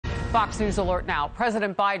Fox News alert now.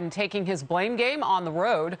 President Biden taking his blame game on the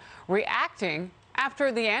road, reacting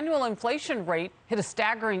after the annual inflation rate hit a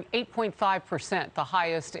staggering 8.5%, the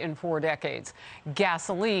highest in 4 decades.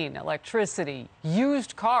 Gasoline, electricity,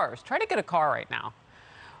 used cars. Try to get a car right now.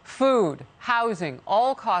 Food, housing,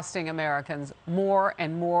 all costing Americans more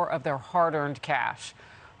and more of their hard-earned cash.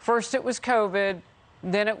 First it was COVID,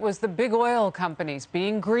 then it was the big oil companies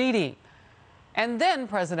being greedy. And then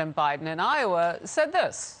President Biden in Iowa said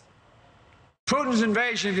this. Putin's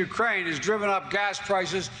invasion of Ukraine has driven up gas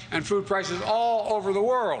prices and food prices all over the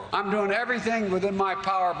world. I'm doing everything within my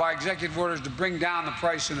power by executive orders to bring down the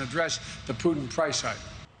price and address the Putin price hike.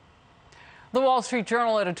 The Wall Street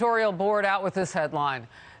Journal editorial board out with this headline.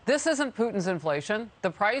 This isn't Putin's inflation.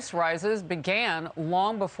 The price rises began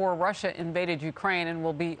long before Russia invaded Ukraine and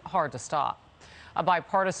will be hard to stop. A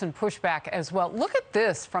bipartisan pushback as well. Look at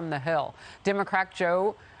this from the Hill. Democrat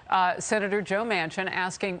Senator Joe Manchin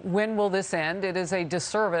asking, when will this end? It is a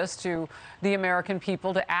disservice to the American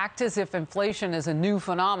people to act as if inflation is a new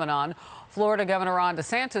phenomenon. Florida Governor Ron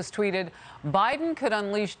DeSantis tweeted, Biden could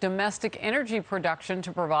unleash domestic energy production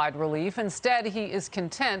to provide relief. Instead, he is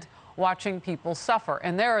content watching people suffer.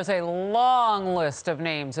 And there is a long list of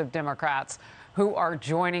names of Democrats who are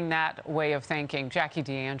joining that way of thinking. Jackie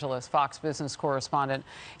DeAngelis, Fox business correspondent,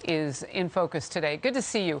 is in focus today. Good to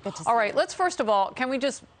see you. Good to see all right, you. let's first of all, can we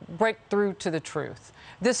just break through to the truth?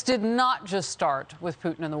 This did not just start with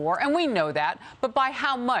Putin and the war, and we know that, but by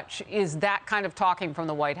how much is that kind of talking from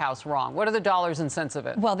the White House wrong? What are the dollars and cents of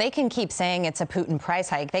it? Well, they can keep saying it's a Putin price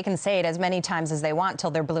hike. They can say it as many times as they want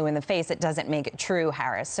till they're blue in the face. It doesn't make it true,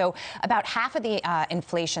 Harris. So about half of the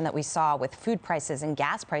inflation that we saw with food prices and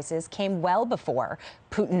gas prices came well before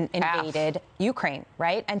Putin invaded Ukraine,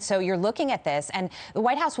 right? And so you're looking at this, and the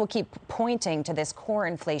White House will keep pointing to this core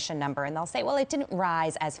inflation number, and they'll say, well, it didn't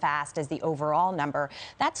rise as fast as the overall number.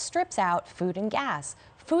 That strips out food and gas.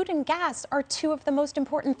 Food and gas are two of the most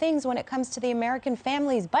important things when it comes to the American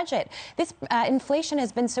family's budget. This inflation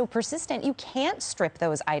has been so persistent, you can't strip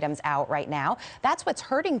those items out right now. That's what's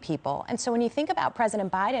hurting people. And so when you think about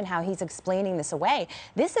President Biden, how he's explaining this away,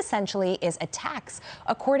 this essentially is a tax.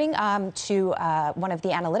 According to one of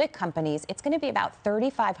the analytic companies, it's going to be about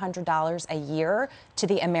 $3,500 a year to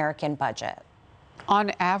the American budget.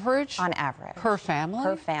 On average? On average. Per family?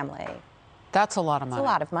 Per family. That's a lot of money. It's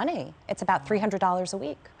a lot of money. It's about $300 a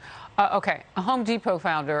week. Okay, a Home Depot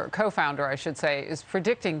co-founder, I should say, is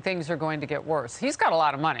predicting things are going to get worse. He's got a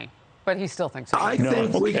lot of money, but he still thinks I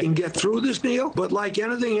think we can get through this deal, but like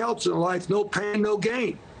anything else in life, no pain, no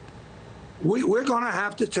gain. We're going to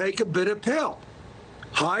have to take a bitter pill.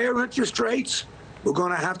 Higher interest rates. We're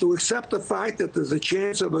going to have to accept the fact that there's a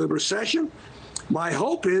chance of a recession. My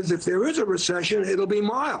hope is if there is a recession, it'll be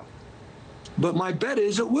mild. But my bet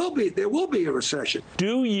is there will be a recession.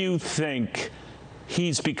 Do you think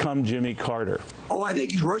he's become Jimmy Carter? Oh, I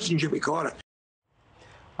think he's worse than Jimmy Carter.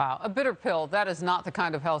 Wow, a bitter pill. That is not the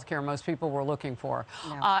kind of health care most people were looking for.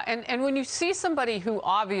 No. And when you see somebody who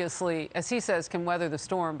obviously, as he says, can weather the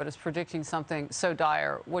storm, but is predicting something so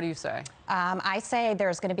dire, what do you say? I say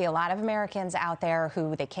there's going to be a lot of Americans out there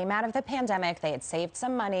who they came out of the pandemic, they had saved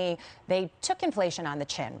some money, they took inflation on the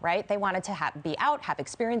chin, right? They wanted to be out, have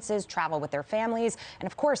experiences, travel with their families, and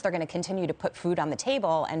of course they're going to continue to put food on the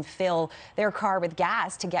table and fill their car with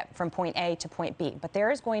gas to get from point A to point B. But there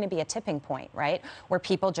is going to be a tipping point, right, where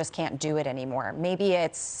people just can't do it anymore. Maybe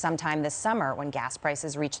it's sometime this summer when gas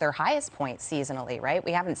prices reach their highest point seasonally, right?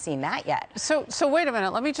 We haven't seen that yet. So wait a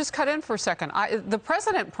minute. Let me just cut in for a second. The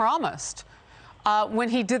president promised when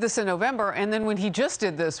he did this in November, and then when he just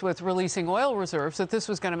did this with releasing oil reserves, that this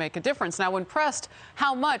was going to make a difference. Now, when pressed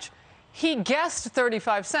how much, he guessed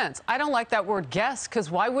 35 cents. I don't like that word guess, because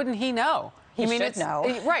why wouldn't he know? He should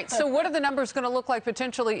know. Right. So what are the numbers going to look like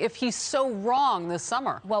potentially if he's so wrong this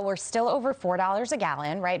summer? Well, we're still over $4 a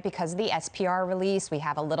gallon, right? Because of the SPR release, we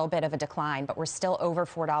have a little bit of a decline, but we're still over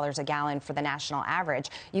 $4 a gallon for the national average.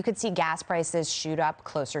 You could see gas prices shoot up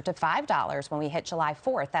closer to $5 when we hit July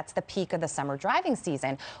 4th. That's the peak of the summer driving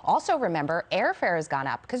season. Also, remember, airfare has gone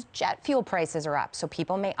up because jet fuel prices are up. So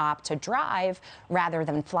people may opt to drive rather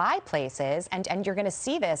than fly places. And you're going to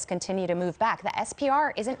see this continue to move back. The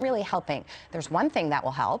SPR isn't really helping. There's one thing that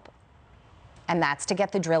will help, and that's to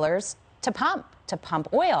get the drillers to pump. to pump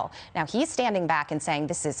oil. Now, he's standing back and saying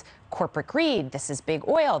this is corporate greed, this is big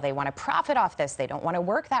oil, they want to profit off this, they don't want to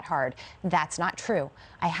work that hard. That's not true.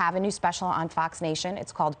 I have a new special on Fox Nation.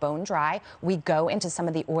 It's called Bone Dry. We go into some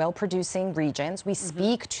of the oil-producing regions. We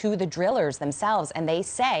speak to the drillers themselves, and they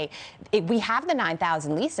say, we have the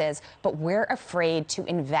 9,000 leases, but we're afraid to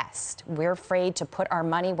invest. We're afraid to put our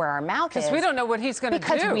money where our mouth is. Because we don't know what he's going to do.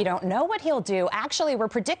 Because we don't know what he'll do. Actually, we're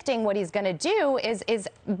predicting what he's going to do is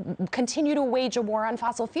continue to wage a war on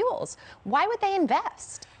fossil fuels. Why would they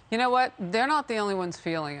invest? You know what? They're not the only ones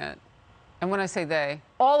feeling it. And when I say they,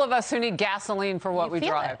 all of us who need gasoline for what we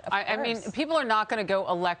drive. I mean, people are not going to go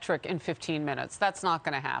electric in 15 minutes. That's not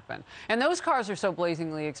going to happen. And those cars are so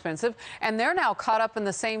blazingly expensive, and they're now caught up in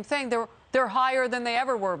the same thing. They're higher than they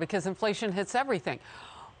ever were because inflation hits everything.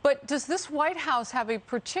 But does this White House have a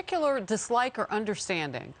particular dislike or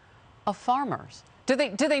understanding of farmers? Do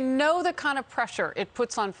they know the kind of pressure it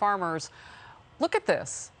puts on farmers? Look at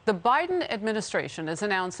this. The Biden administration is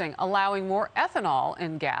announcing allowing more ethanol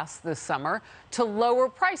in gas this summer to lower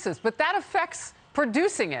prices, but that affects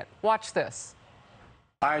producing it. Watch this.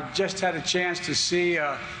 I just had a chance to see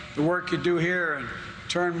the work you do here and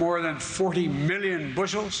turn more than 40 million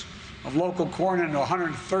bushels of local corn into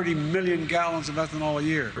 130 million gallons of ethanol a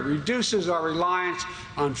year. It reduces our reliance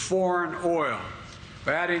on foreign oil.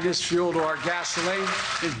 By adding this fuel to our gasoline,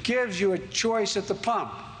 it gives you a choice at the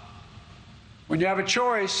pump. When you have a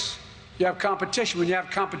choice, you have competition. When you have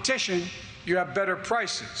competition, you have better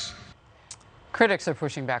prices. Critics are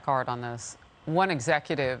pushing back hard on this. One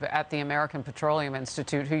executive at the American Petroleum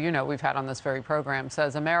Institute, who you know we've had on this very program,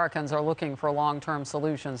 says Americans are looking for long-term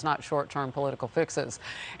solutions, not short-term political fixes.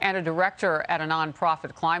 And a director at a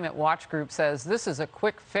nonprofit climate watch group says this is a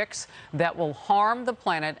quick fix that will harm the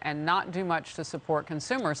planet and not do much to support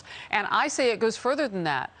consumers. And I say it goes further than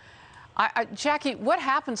that. Jackie, what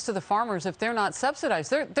happens to the farmers if they're not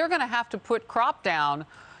subsidized? They're going to have to put crop down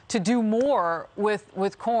to do more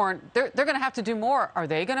with corn. They're going to have to do more. Are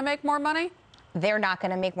they going to make more money? They're not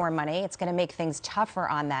going to make more money. It's going to make things tougher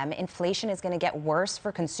on them. Inflation is going to get worse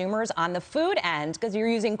for consumers on the food end because you're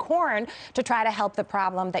using corn to try to help the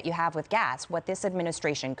problem that you have with gas. What this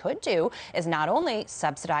administration could do is not only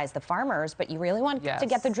subsidize the farmers, but you really want to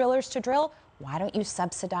get the drillers to drill. Why don't you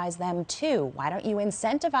subsidize them too? Why don't you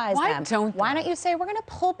incentivize them? Why don't you say we're going to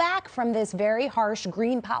pull back from this very harsh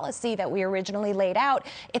green policy that we originally laid out?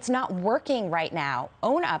 It's not working right now.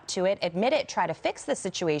 Own up to it, admit it, try to fix the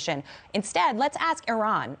situation. Instead, let's ask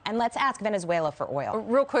Iran and let's ask Venezuela for oil.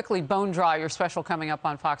 Real quickly, Bone Dry, your special coming up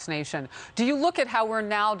on Fox Nation. Do you look at how we're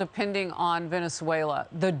now depending on Venezuela,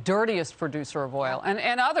 the dirtiest producer of oil,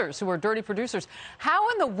 and others who are dirty producers?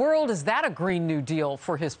 How in the world is that a Green New Deal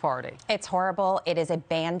for his party? It's horrible. It is a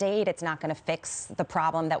Band-Aid. It's not going to fix the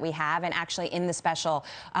problem that we have. And actually, in the special,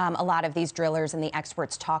 a lot of these drillers and the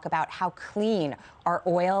experts talk about how clean our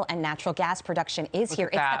oil and natural gas production is here.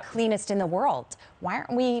 It's the cleanest in the world. Why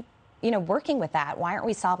aren't we working with that? Why aren't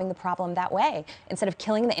we solving the problem that way? Instead of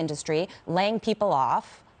killing the industry, laying people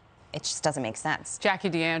off, it just doesn't make sense. Jackie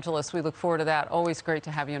DeAngelis, we look forward to that. Always great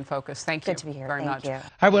to have you in focus. Thank you. Good to be here. Very much. Thank you.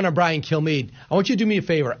 Hi, everyone. I'm Brian Kilmeade. I want you to do me a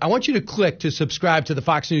favor. I want you to click to subscribe to the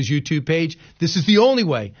Fox News YouTube page. This is the only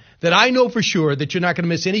way that I know for sure that you're not going to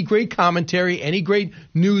miss any great commentary, any great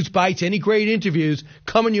news bites, any great interviews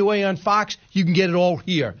coming your way on Fox. You can get it all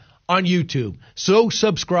here on YouTube. So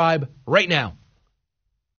subscribe right now.